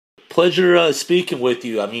Pleasure speaking with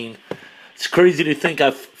you. I mean, it's crazy to think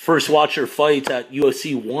I first watched your fights at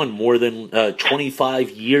UFC 1 more than 25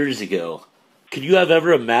 years ago. Could you have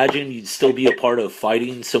ever imagined you'd still be a part of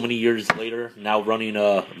fighting so many years later, now running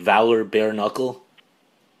a Valor Bare Knuckle?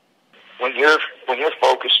 When you're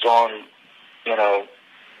focused on,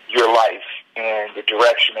 your life and the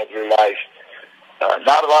direction of your life,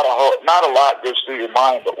 not a lot goes through your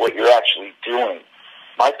mind, but what you're actually doing.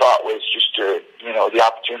 My thought was just to, the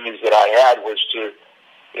opportunities that I had was to,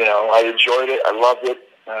 I enjoyed it, I loved it.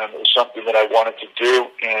 It was something that I wanted to do,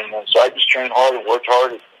 and so I just trained hard and worked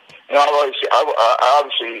hard. I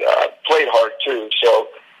obviously played hard too. So,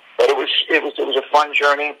 but it was a fun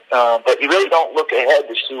journey. But you really don't look ahead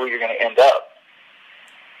to see where you're going to end up.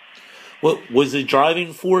 What was the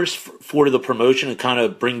driving force for the promotion to kind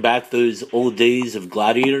of bring back those old days of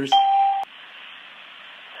gladiators?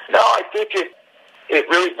 No, I think it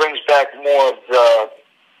really brings back more of the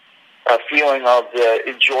feeling of the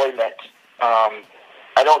enjoyment.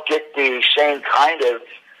 I don't get the same kind of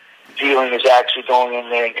feeling as actually going in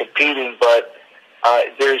there and competing, but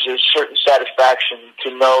there's a certain satisfaction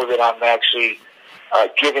to know that I'm actually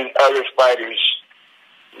giving other fighters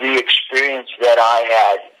the experience that I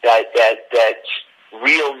had, that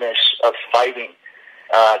realness of fighting,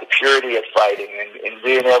 the purity of fighting, and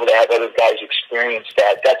being able to have other guys experience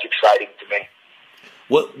that's exciting to me.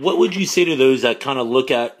 What would you say to those that kind of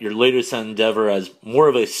look at your latest endeavor as more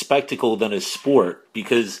of a spectacle than a sport?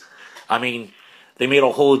 Because, I mean, they made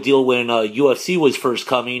a whole deal when UFC was first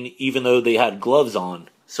coming, even though they had gloves on.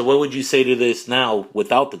 So what would you say to this now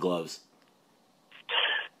without the gloves?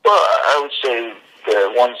 Well, I would say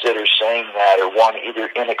the ones that are saying that are, one, either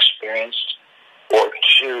inexperienced or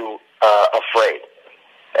two, afraid.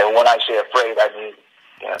 And when I say afraid, I mean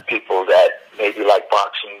people that maybe like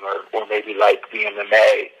boxing or maybe like the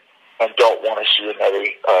MMA and don't want to see another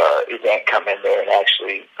event come in there and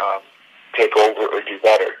actually take over or do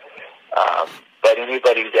better. But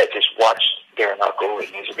anybody that just watched bare knuckle and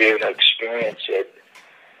is able to experience it,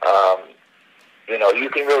 you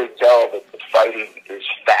can really tell that the fighting is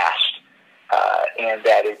fast, and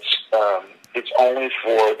that it's only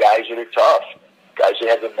for guys that are tough, guys that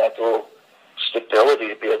have the mental stability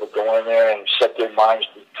to be able to go in there and set their minds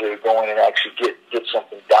to go in and actually get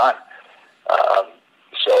something done.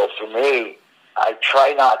 So for me, I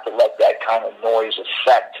try not to let that kind of noise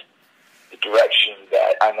affect the direction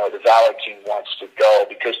that I know the Valor team wants to go,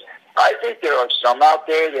 because I think there are some out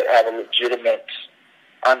there that have a legitimate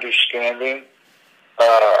understanding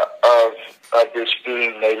of this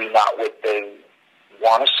being maybe not what they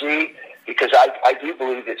want to see, because I do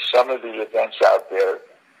believe that some of the events out there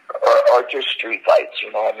are just street fights.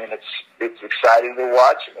 I mean, it's exciting to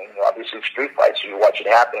watch. I mean, obviously street fights, you watch it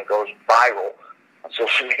happen, it goes viral on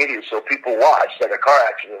social media, so people watch. It's like a car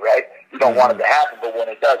accident, right? You don't want it to happen, but when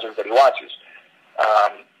it does, everybody watches.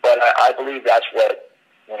 But I believe that's what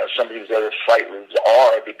some of these other fight leagues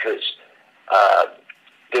are, because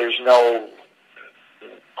there's no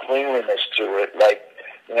cleanliness to it. Like,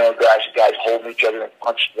 guys holding each other and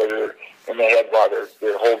punch each other in the head while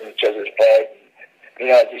they're holding each other's head.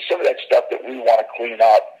 There's some of that stuff that we want to clean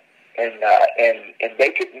up and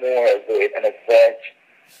make it more of an event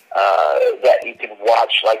that you can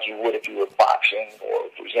watch like you would if you were boxing or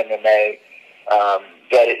if it was MMA.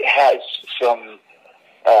 That it has some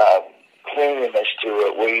cleanliness to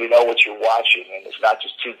it, where you know what you're watching, and it's not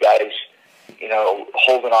just two guys,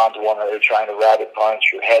 holding on to one another, trying to rabbit punch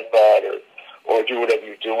or headbutt or do whatever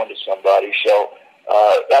you're doing to somebody. So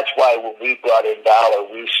that's why when we brought in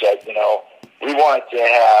Valor, we said, we wanted to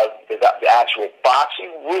have the actual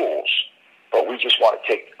boxing rules, but we just want to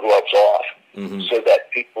take the gloves off so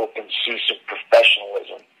that people can see some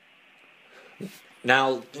professionalism.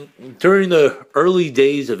 Now, during the early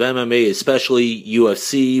days of MMA, especially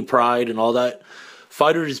UFC, Pride, and all that,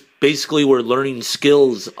 fighters basically were learning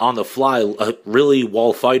skills on the fly, really,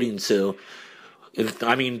 while fighting. So,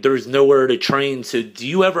 there's nowhere to train. So, do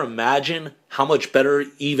you ever imagine how much better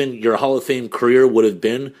even your Hall of Fame career would have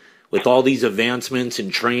been with all these advancements in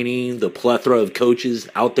training, the plethora of coaches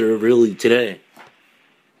out there really today?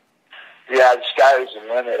 Yeah, the sky is the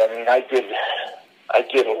limit. I mean, I did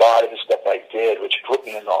a lot of the stuff I did, which put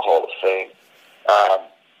me in the Hall of Fame.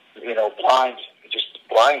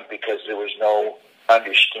 Blind because there was no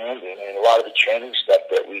understanding. And a lot of the training stuff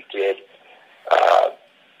that we did,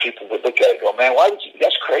 people would look at it and go, man,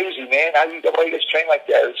 that's crazy, man. Why you guys train like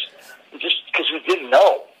that? It's just because we didn't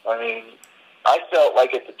know. I mean, I felt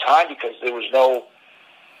like at the time, because there was no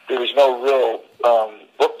real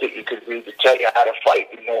book that you could read to tell you how to fight,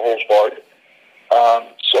 no holds barred.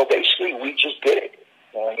 So basically, we just did it.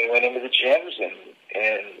 We went into the gyms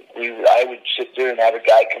and we and have a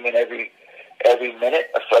guy come in every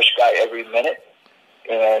minute, a fresh guy every minute,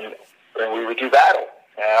 and we would do battle.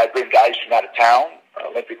 And I'd bring guys from out of town,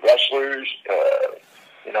 Olympic wrestlers,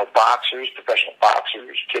 boxers, professional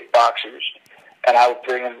boxers, kickboxers, and I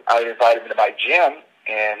would invite them into my gym,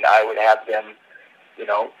 and I would have them,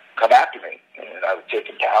 come after me, and I would take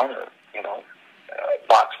them down or,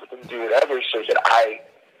 box with them, do whatever, so that I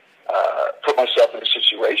put myself in a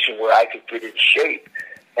situation where I could get in shape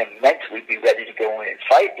and mentally be ready to go in and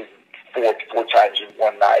fight four times in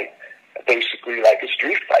one night, basically like a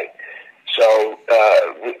street fight. So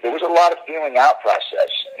there was a lot of feeling out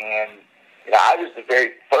process, and I was the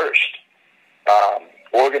very first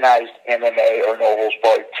organized MMA or no holds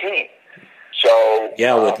barred team. So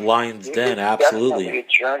yeah, with Lions Den, absolutely. Definitely a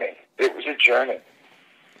journey. It was a journey.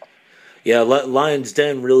 Yeah, Lions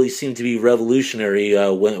Den really seemed to be revolutionary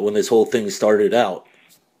when this whole thing started out.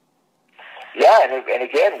 Yeah, and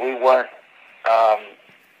again, we weren't,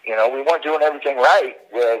 we weren't doing everything right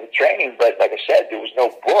with training. But like I said, there was no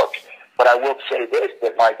book. But I will say this: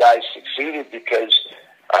 that my guys succeeded because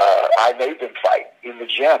I made them fight in the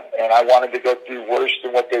gym, and I wanted to go through worse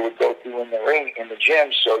than what they would go through in the ring, in the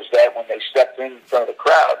gym, so that when they stepped in front of the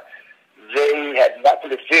crowd, they had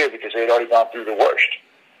nothing to fear because they had already gone through the worst.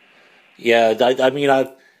 Yeah,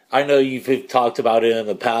 I know you've talked about it in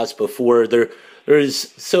the past before.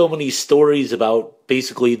 There's so many stories about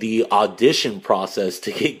basically the audition process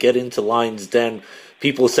to get into Lions Den.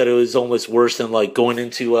 People said it was almost worse than like going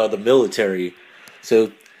into the military.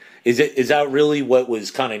 So is that really what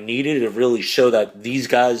was kind of needed to really show that these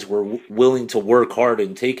guys were willing to work hard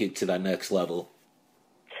and take it to that next level?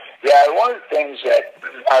 Yeah, one of the things that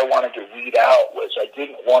I wanted to weed out was I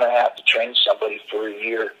didn't want to have to train somebody for a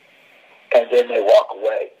year and then they walk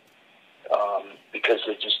away because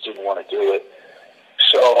they just didn't want to do it.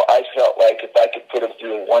 So I felt like if I could put them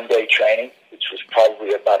through a one-day training, which was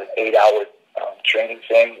probably about an 8-hour training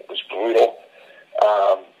thing, it was brutal,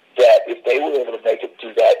 that if they were able to make it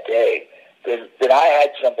through that day, then I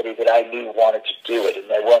had somebody that I knew wanted to do it, and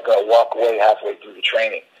they weren't going to walk away halfway through the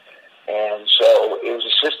training. And so it was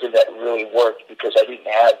a system that really worked because I didn't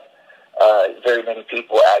have very many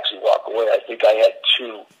people actually walk away. I think I had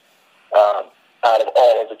 2 out of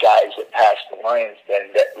all of the guys that passed the Lions Den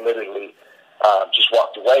that literally just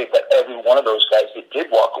walked away. But every one of those guys that did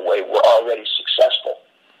walk away were already successful.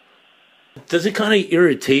 Does it kind of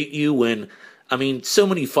irritate you when, so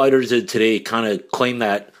many fighters of today kind of claim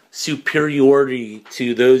that superiority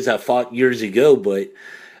to those that fought years ago, but,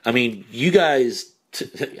 you guys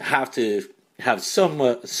have to have so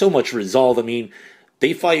much resolve.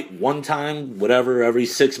 They fight one time, whatever, every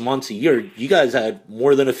 6 months, a year. You guys had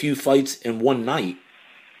more than a few fights in one night.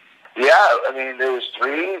 Yeah, there was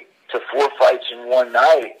 3 to 4 fights in one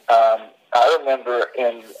night. I remember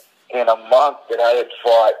in a month that I had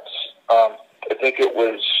fought, I think it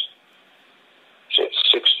was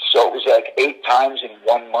 6, so it was like 8 times in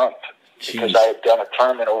 1 month. Jeez. Because I had done a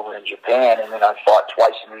tournament over in Japan, and then I fought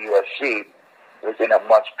twice in the UFC within a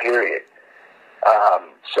month's period.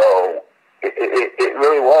 So it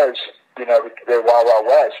really was, the Wild Wild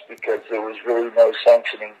West, because there was really no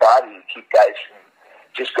sanctioning body to keep guys from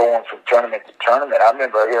just going from tournament to tournament. I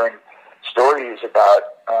remember hearing stories about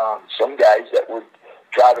some guys that would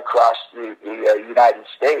drive across the United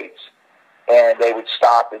States, and they would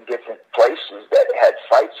stop in different places that had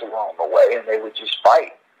fights along the way, and they would just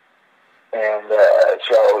fight. And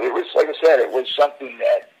so it was, like I said, it was something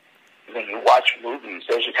that when you watch movies,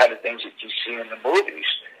 those are kind of things that you see in the movies.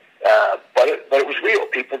 But it was real.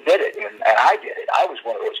 People did it, and I did it. I was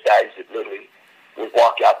one of those guys that literally would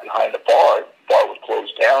walk out behind the bar would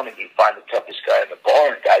close down, and you'd find the toughest guy in the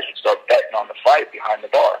bar, and guys would start betting on the fight behind the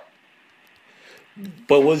bar.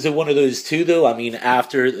 But was it one of those too, though?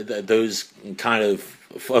 After those kind of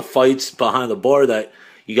fights behind the bar that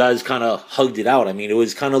you guys kind of hugged it out? It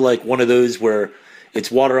was kind of like one of those where it's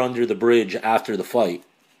water under the bridge after the fight.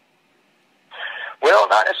 Well,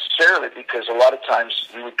 not necessarily, because a lot of times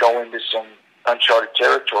you would go into some uncharted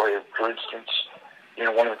territory. For instance,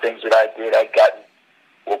 one of the things that I did,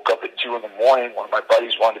 woke up at 2 in the morning. One of my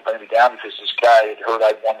buddies wanted to bring me down because this guy had heard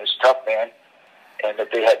I'd won this Tough Man, and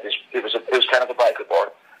that they had this. It was kind of a biker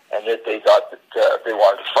bar, and that they thought that they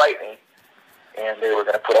wanted to fight me, and they were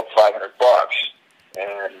going to put up $500.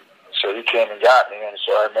 And so he came and got me, and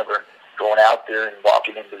so I remember going out there and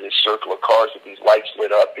walking into this circle of cars with these lights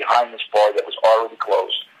lit up behind this bar that was already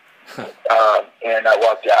closed. And I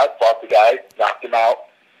walked out, fought the guy, knocked him out,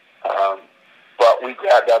 but we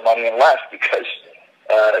grabbed our money and left because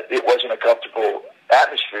it wasn't a comfortable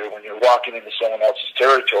atmosphere when you're walking into someone else's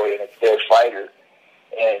territory and it's their fighter,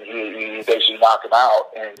 and you basically knock him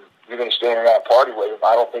out, and you're going to stand around and party with him.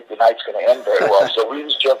 I don't think the night's going to end very well. So we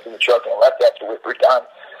just jumped in the truck and left after we were done.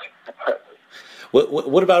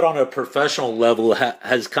 What about on a professional level?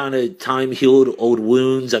 Has kind of time healed old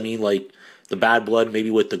wounds? I mean, like the bad blood,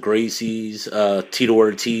 maybe with the Gracies, Tito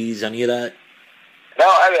Ortiz, any of that? No,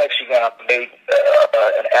 I've actually made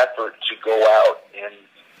an effort to go out and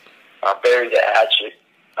bury the hatchet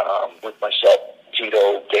with myself,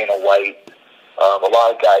 Tito, Dana White, a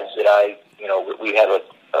lot of guys that we had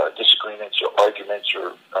disagreements or arguments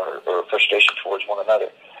or frustration towards one another.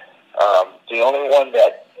 The only one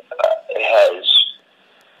that has,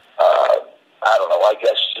 I don't know, I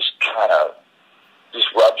guess just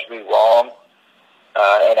rubs me wrong,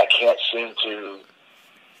 and I can't seem to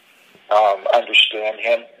understand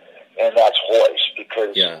him, and that's Hoist,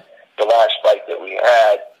 because the last fight that we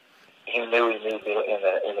had, he knew me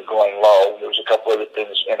in the going low. There was a couple other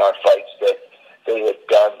things in our fights that they had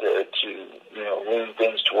done to lean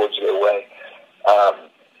things towards their way,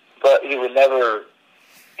 but he would never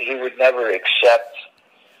accept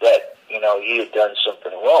that he had done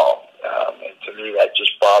something wrong, and to me that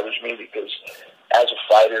just bothers me, because as a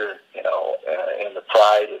fighter, and the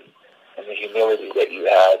pride and the humility that you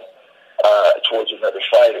have towards another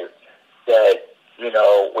fighter, that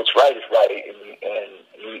what's right is right, and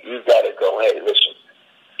you've got to go, hey, listen,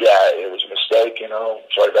 yeah, it was a mistake,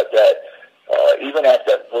 sorry about that. Even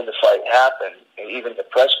when the fight happened, and even the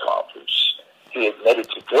press conference, he admitted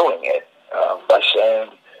to doing it by saying,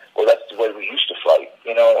 well, that's the way we used to fight,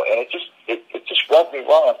 and it just rubbed me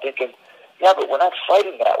wrong. I'm thinking, yeah, but we're not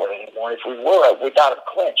fighting that way anymore. If we were, I would not have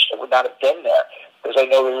clinched. I would not have been there, because I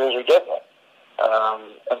know the rules are different.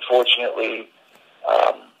 Unfortunately,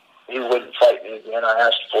 he wouldn't fight me again. I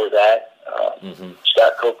asked for that.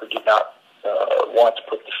 Scott Coker did not want to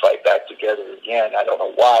put the fight back together again. I don't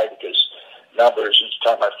know why, because numbers, each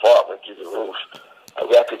time I fought, went through the roof.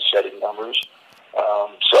 Record-setting numbers.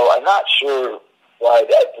 So I'm not sure why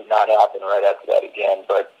that did not happen right after that again,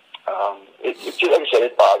 but like I said,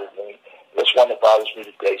 it bothered me. It's one that bothers me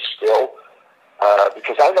today still,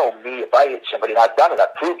 because I know me, if I hit somebody, and I've done it, I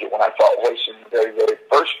proved it when I fought Royce in the very, very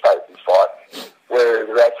first fight we fought, where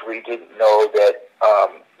the referee didn't know that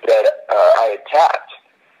I had tapped,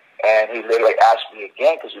 and he literally asked me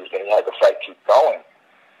again, because he was going to have the fight keep going,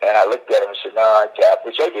 and I looked at him and said, no, I tapped,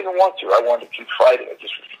 which I didn't want to. I wanted to keep fighting. It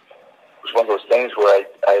just was one of those things where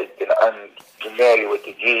I had been unfamiliar with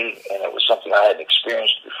the gi, and it was something I hadn't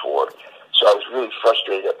experienced before. So I was really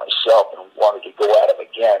frustrated at myself and wanted to go at him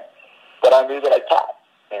again. But I knew that I tapped.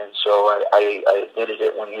 And so I admitted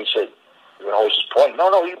it when he said, Hoist's point,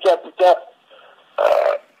 no, you tapped, you tapped.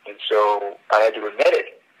 And so I had to admit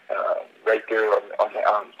it right there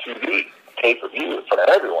on TV, pay-per-view, in front of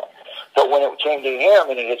everyone. But when it came to him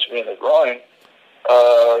and he hits me in the groin,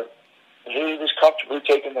 he was comfortably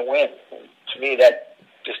taking the win. And to me, that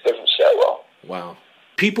just doesn't set well. Wow.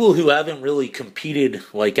 People who haven't really competed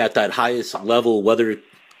like at that highest level, whether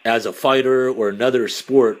as a fighter or another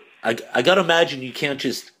sport, I got to imagine you can't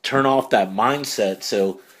just turn off that mindset.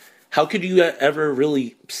 So how could you ever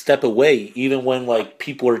really step away, even when like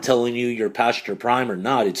people are telling you you're past your prime or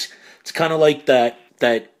not? It's kind of like that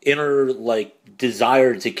inner like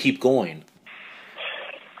desire to keep going.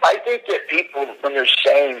 I think that people, when they're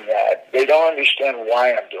saying that, they don't understand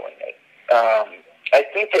why I'm doing it. I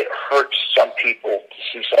think it hurts some people to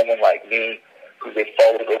see someone like me, who they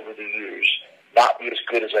followed over the years, not be as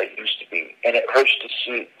good as I used to be. And it hurts to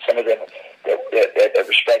see some of them that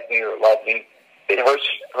respect me or love me. It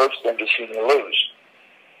hurts them to see me lose.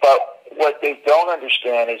 But what they don't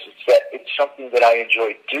understand is that it's something that I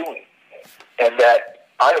enjoy doing, and that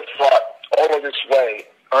I have fought all of this way,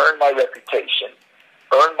 earned my reputation,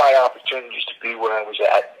 earned my opportunities to be where I was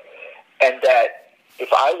at, and that if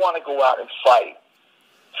I want to go out and fight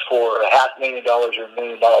for $500,000 or $1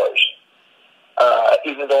 million,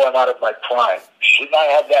 even though I'm out of my prime, shouldn't I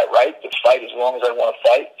have that right to fight as long as I want to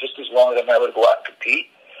fight, just as long as I'm able to go out and compete?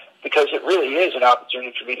 Because it really is an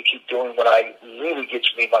opportunity for me to keep doing what really gets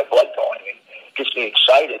me my blood going and gets me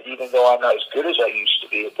excited, even though I'm not as good as I used to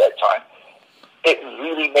be at that time. It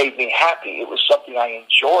really made me happy. It was something I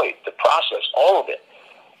enjoyed, the process, all of it.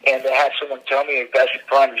 And to have someone tell me, past your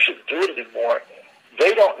prime, you shouldn't do it anymore,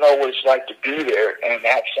 they don't know what it's like to be there and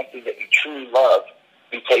have something that you truly love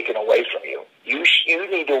be taken away from you. You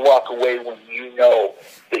need to walk away when you know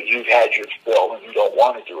that you've had your fill and you don't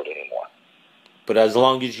want to do it anymore. But as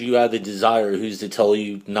long as you have the desire, who's to tell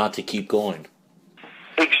you not to keep going?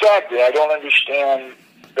 Exactly. I don't understand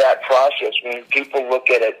that process. I mean, people look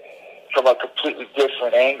at it from a completely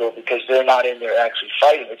different angle because they're not in there actually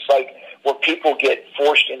fighting. It's like when people get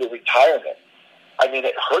forced into retirement I mean,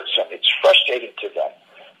 it hurts them. It's frustrating to them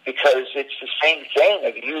because it's the same thing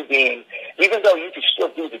of you being, even though you can still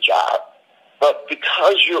do the job, but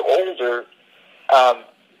because you're older,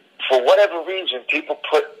 for whatever reason, people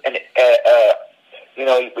put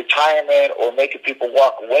retirement or making people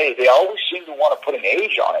walk away. They always seem to want to put an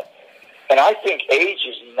age on it. And I think age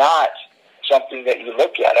is not something that you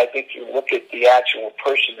look at. I think you look at the actual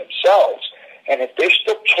person themselves. And if they're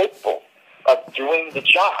still capable of doing the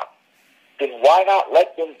job, then why not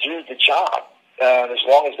let them do the job as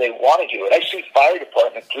long as they want to do it? I see fire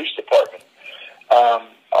department, police department,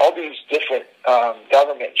 all these different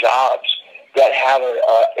government jobs that have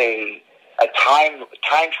a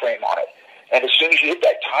time frame on it. And as soon as you hit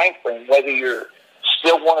that time frame, whether you're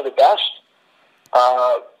still one of the best,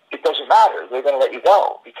 it doesn't matter. They're going to let you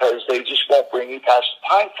go because they just won't bring you past the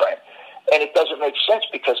time frame. And it doesn't make sense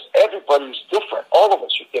because everybody's different. All of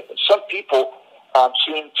us are different. Some people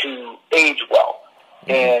seem to age well.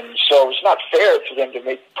 And so it's not fair for them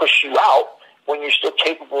to push you out when you're still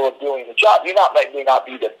capable of doing the job. You may not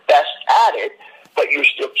be the best at it, but you're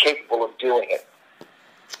still capable of doing it.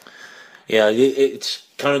 Yeah, it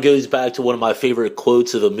kind of goes back to one of my favorite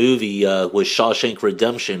quotes of a movie was Shawshank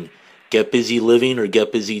Redemption: "Get busy living or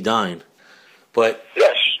get busy dying." But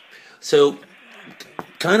yes, so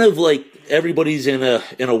kind of like everybody's in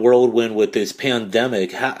a whirlwind with this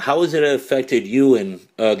pandemic. How has it affected you in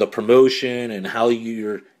the promotion and how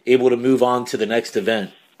you're able to move on to the next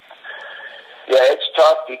event? Yeah, it's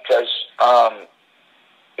tough because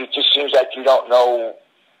it just seems like you don't know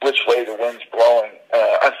which way the wind's blowing.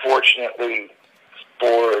 Unfortunately,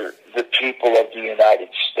 for the people of the United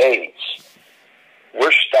States,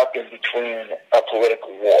 we're stuck in between a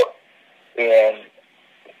political war. And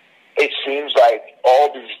it seems like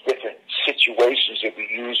all these different situations that we're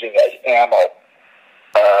using as ammo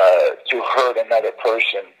to hurt another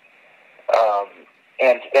person.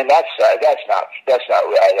 And that's not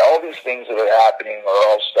right. All these things that are happening are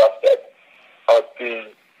all stuff that are being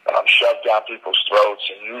shoved down people's throats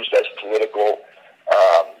and used as political,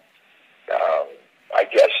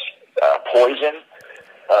 poison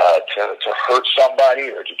to hurt somebody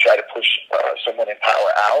or to try to push someone in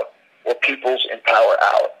power out or people's in power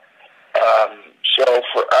out. So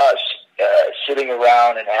for us, sitting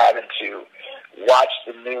around and having to watch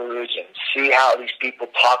the news and see how these people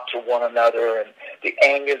talk to one another and the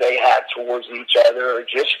anger they have towards each other, or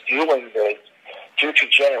just viewing the future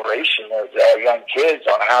generation of our young kids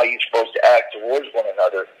on how you're supposed to act towards one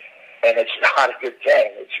another. And it's not a good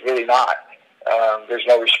thing. It's really not. There's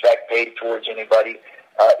no respect paid towards anybody.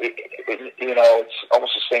 It's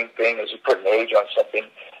almost the same thing as you put an age on something.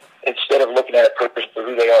 Instead of looking at a person for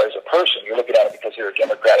who they are as a person, you're looking at them because they're a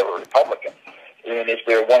Democrat or a Republican. And if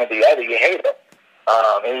they're one or the other, you hate them.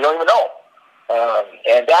 And you don't even know them.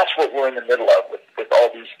 And that's what we're in the middle of with all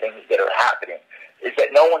these things that are happening, is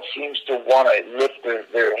that no one seems to want to lift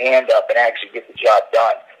their hand up and actually get the job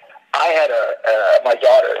done. I had my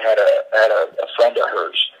daughter had a friend of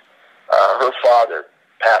hers. Her father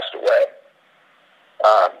passed away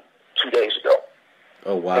 2 days ago.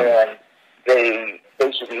 Oh, wow. And they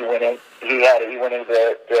basically went in. He had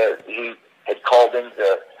called into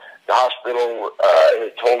the hospital.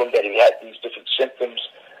 They told him that he had these different symptoms.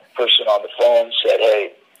 Person on the phone said,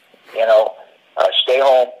 "Hey, stay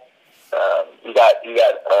home. You got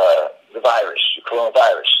the virus, the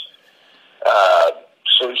coronavirus."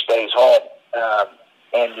 So he stays home,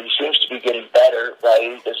 and he seems to be getting better. Right,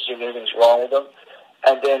 he doesn't seem anything's wrong with him.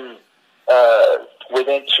 And then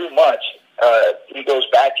within 2 months, he goes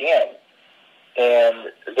back in,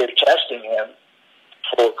 and they're testing him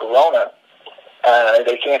for corona.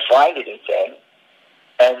 They can't find anything.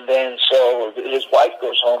 And then so his wife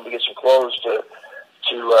goes home to get some clothes to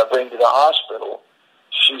bring to the hospital.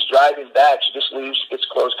 She's driving back. She just leaves, gets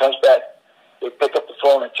clothes, comes back. They pick up the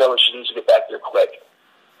phone and tell her she needs to get back there quick.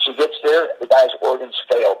 She gets there. The guy's organs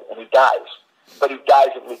failed, and he dies. But he dies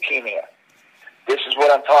of leukemia. This is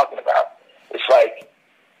what I'm talking about. It's like,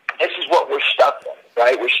 this is what we're stuck in,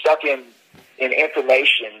 right? We're stuck in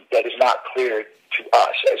information that is not clear to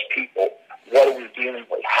us as people. What are we dealing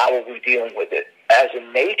with? How are we dealing with it as a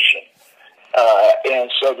nation?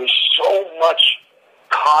 And so there's so much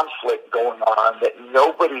conflict going on that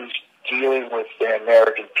nobody's dealing with the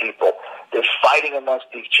American people. They're fighting amongst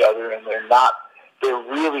each other, and they're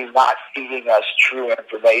really not feeding us true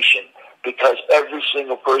information, because every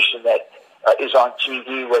single person that is on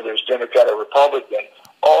TV, whether it's Democrat or Republican,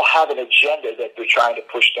 all have an agenda that they're trying to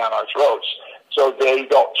push down our throats. So they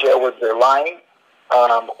don't care whether they're lying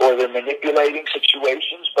or they're manipulating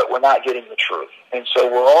situations, but we're not getting the truth. And so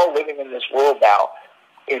we're all living in this world now,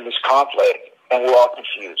 in this conflict, and we're all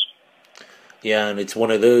confused. Yeah, and it's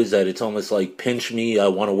one of those that it's almost like pinch me, I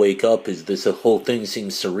want to wake up. Is this the whole thing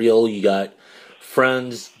seems surreal? You got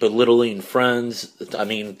friends belittling friends. I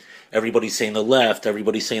mean, everybody's saying the left,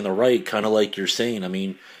 everybody's saying the right, kind of like you're saying. I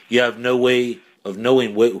mean, you have no way of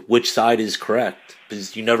knowing which side is correct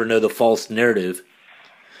because you never know the false narrative.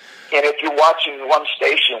 And if you're watching one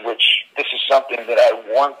station, which this is something that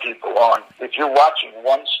I warn people on, if you're watching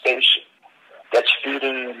one station that's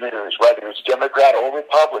feeding the news, whether it's Democrat or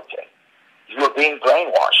Republican, you're being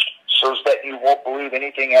brainwashed so that you won't believe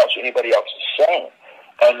anything else anybody else is saying.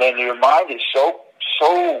 And then your mind is so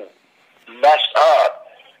messed up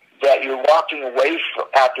that you're walking away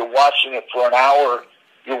after watching it for an hour,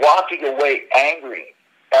 you're walking away angry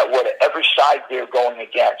at whatever side they're going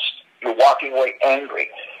against. You're walking away angry,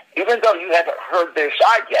 even though you haven't heard their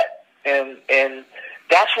side yet. And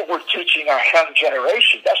that's what we're teaching our young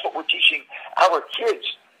generation. That's what we're teaching our kids,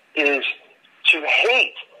 is to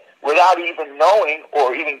hate without even knowing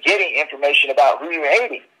or even getting information about who you're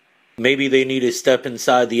hating. Maybe they need to step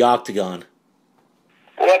inside the octagon.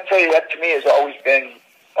 Well, I tell you, that to me has always been,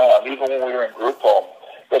 even when we were in group home,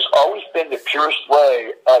 there's always been the purest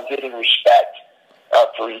way of getting respect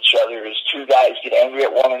for each other. Is two guys get angry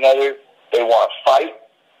at one another, they want to fight,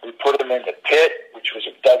 we put them in the pit, which was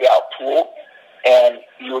a dugout pool, and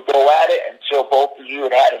you would go at it until both of you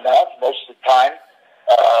had had enough. Most of the time,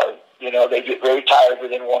 they get very tired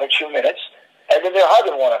within 1 or 2 minutes, and then they're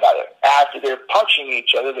hugging one another. After they're punching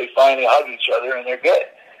each other, they finally hug each other, and they're good.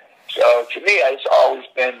 So to me, it's always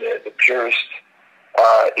been the purest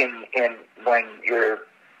in when you're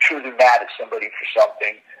truly mad at somebody for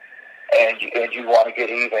something, and you want to get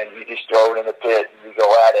even, you just throw it in the pit and you go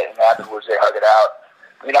at it, and afterwards they hug it out.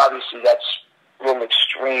 I mean, obviously that's a little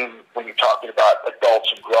extreme when you're talking about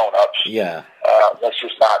adults and grown-ups. Yeah, that's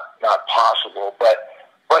just not possible. But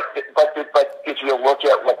if you look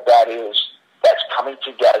at what that is, that's coming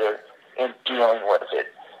together and dealing with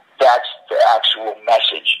it. That's the actual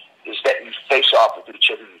message, is that you face off with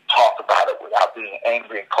each other, you talk about it without being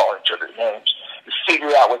angry and calling each other names. You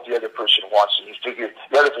figure out what the other person wants, and the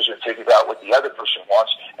other person figures out what the other person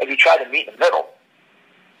wants, and you try to meet in the middle.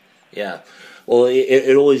 Yeah. Well,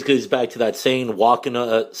 it always goes back to that saying, walk in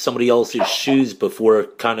somebody else's shoes before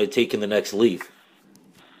kind of taking the next leap.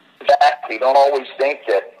 Exactly. Don't always think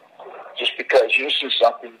that just because you see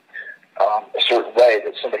something a certain way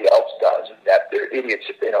that somebody else does, and that they're idiots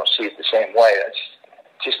if they don't see it the same way. That's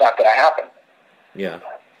just not going to happen. Yeah.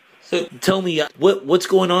 So tell me, what's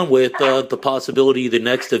going on with the possibility of the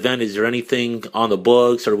next event? Is there anything on the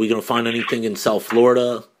books? Are we going to find anything in South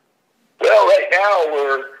Florida? Well, right now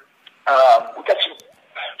we've got some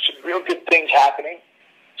real good things happening.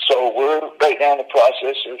 So we're right now in the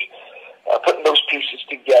process of putting those pieces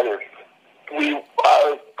together.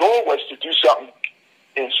 Our goal was to do something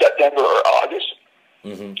in September or August.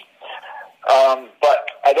 Mm-hmm.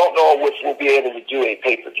 But I don't know if we'll be able to do a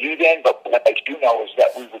pay-per-view then, but what I do know is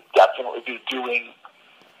that we would definitely be doing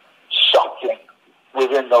something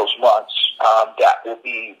within those months that will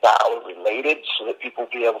be Valor related, so that people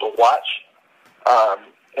will be able to watch.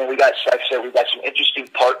 And we got, like I said, we've got some interesting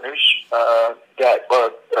partners that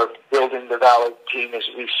are building the Valor team as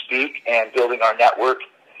we speak, and building our network,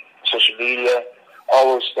 social media,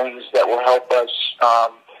 all those things that will help us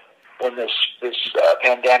when this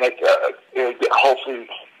pandemic hopefully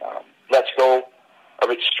lets go of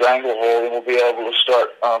its stranglehold, and we'll be able to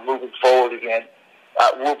start moving forward again.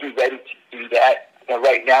 We'll be ready to do that. And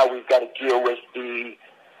right now, we've got to deal with the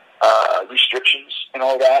restrictions and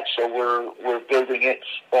all that. So we're building it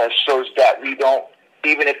so that we don't,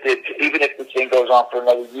 even if the thing goes on for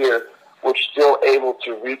another year, we're still able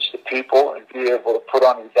to reach the people and be able to put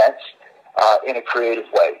on events in a creative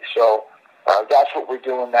way. So that's what we're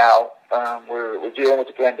doing now. We're dealing with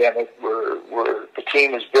the pandemic. The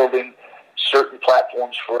team is building certain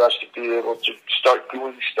platforms for us to be able to start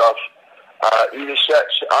doing stuff. Either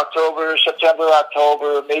September,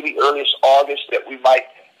 October, maybe earliest August, that we might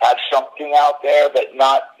have something out there, but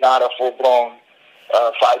not a full-blown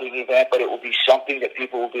fighting event, but it will be something that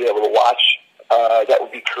people will be able to watch that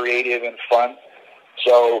will be creative and fun.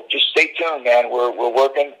 So just stay tuned, man. We're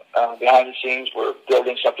working behind the scenes. We're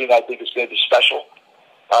building something I think is going to be special.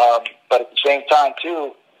 But at the same time,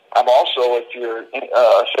 too, I'm also, if you're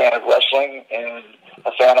a fan of wrestling and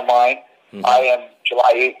a fan of mine, mm-hmm. I am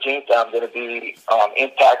July 18th. I'm going to be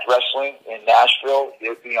Impact Wrestling in Nashville.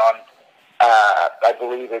 It'll be on, I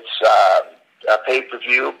believe it's a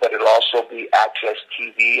pay-per-view, but it'll also be Access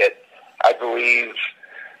TV at, I believe, it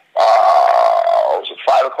was at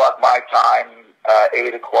 5 o'clock my time,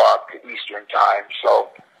 8 o'clock Eastern time. So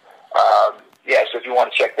yeah, so if you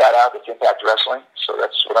want to check that out, it's Impact Wrestling. So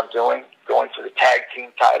that's what I'm doing. Going for the tag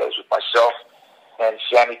team titles with myself and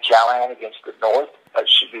Sammy Callahan against the North. That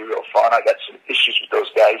should be real fun. I got some issues with those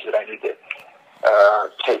guys that I need to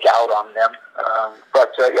take out on them.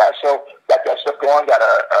 Yeah, so got that stuff going. Got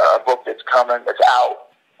a book that's coming, that's out.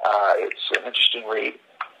 It's an interesting read.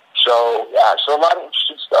 So, yeah, so a lot of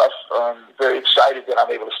interesting stuff. Very excited that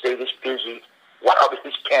I'm able to stay this busy while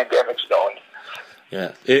this pandemic's going.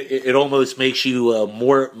 Yeah, it almost makes you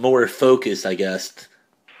more focused, I guess.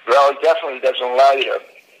 Well, it definitely doesn't allow you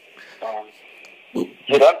to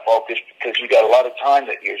get unfocused because you got a lot of time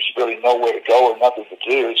that there's really nowhere to go or nothing to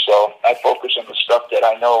do. So I focus on the stuff that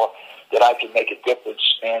I know that I can make a difference,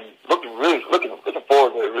 and looking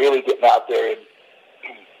forward to really getting out there and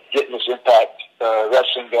getting this Impact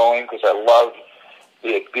Wrestling going, because I love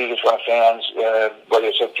being in front of fans, whether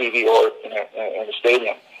it's on TV or in the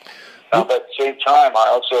stadium. But at the same time, I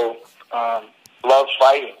also love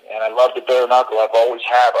fighting, and I love the bare knuckle. I always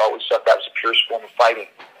thought that was the purest form of fighting.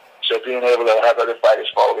 So being able to have other fighters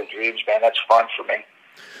follow their dreams, man, that's fun for me.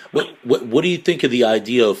 What do you think of the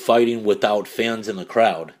idea of fighting without fans in the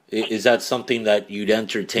crowd? Is that something that you'd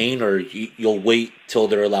entertain, or you'll wait till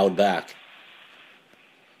they're allowed back?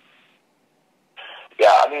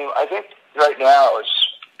 Yeah, I mean, I think right now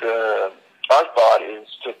our thought is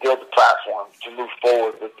to build a platform to move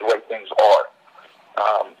forward with the way things are.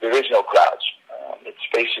 There is no crowds. It's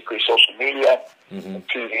basically social media, and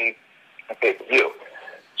TV, and pay-per-view.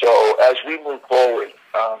 So as we move forward,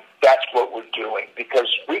 that's what we're doing. Because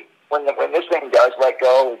when this thing does let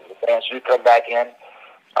go, the fans do come back in,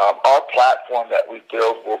 our platform that we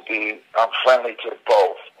build will be friendly to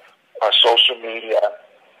both social media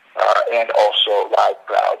and also live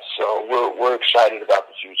crowds. So we're excited about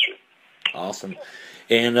the future. Awesome.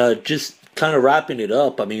 And just kind of wrapping it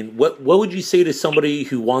up, I mean, what would you say to somebody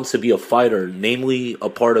who wants to be a fighter, namely a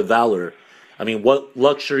part of Valor? I mean, what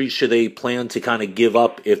luxury should they plan to kind of give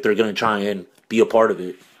up if they're going to try and be a part of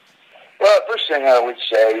it? Well, the first thing I would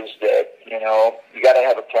say is that, you got to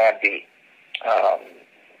have a plan B.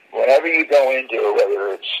 Whenever you go into,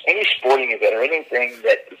 whether it's any sporting event or anything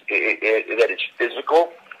that is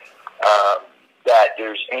physical, that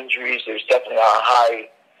there's injuries, there's definitely a high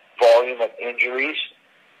volume of injuries,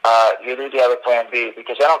 you need to have a plan B,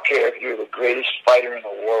 because I don't care if you're the greatest fighter in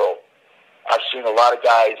the world. I've seen a lot of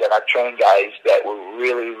guys, and I've trained guys that were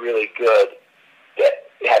really, really good that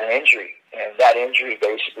had an injury, and that injury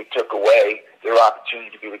basically took away their opportunity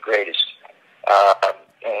to be the greatest.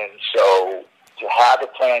 And so to have a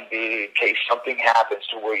plan B in case something happens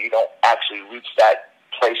to where you don't actually reach that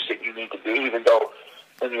place that you need to be, even though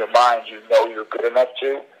in your mind you know you're good enough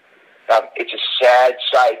to, it's a sad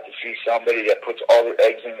sight to see somebody that puts all their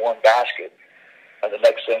eggs in one basket, and the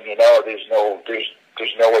next thing you know, there's no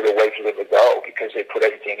other way for them to go because they put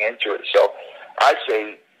everything into it. So I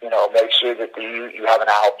say, make sure that you have an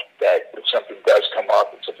out, that if something does come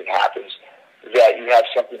up and something happens, that you have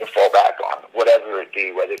something to fall back on, whatever it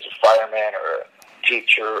be, whether it's a fireman or a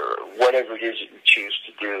teacher or whatever it is that you choose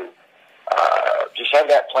to do. Just have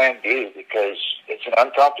that plan B, because it's an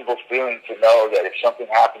uncomfortable feeling to know that if something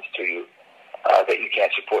happens to you, that you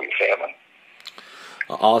can't support your family.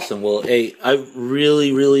 Awesome. Well, hey, I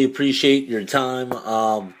really, really appreciate your time.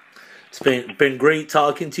 It's been great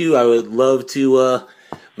talking to you. I would love to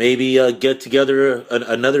maybe get together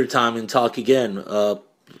another time and talk again.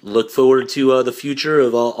 Look forward to the future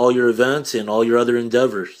of all your events and all your other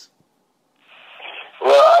endeavors.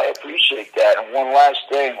 Well, I appreciate that. And one last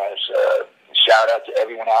thing is shout out to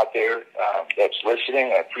everyone out there that's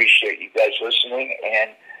listening. I appreciate you guys listening.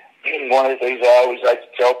 And one of the things I always like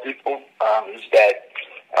to tell people is that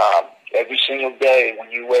every single day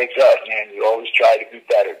when you wake up, man, you always try to be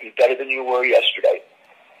better than you were yesterday.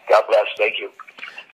 God bless. Thank you.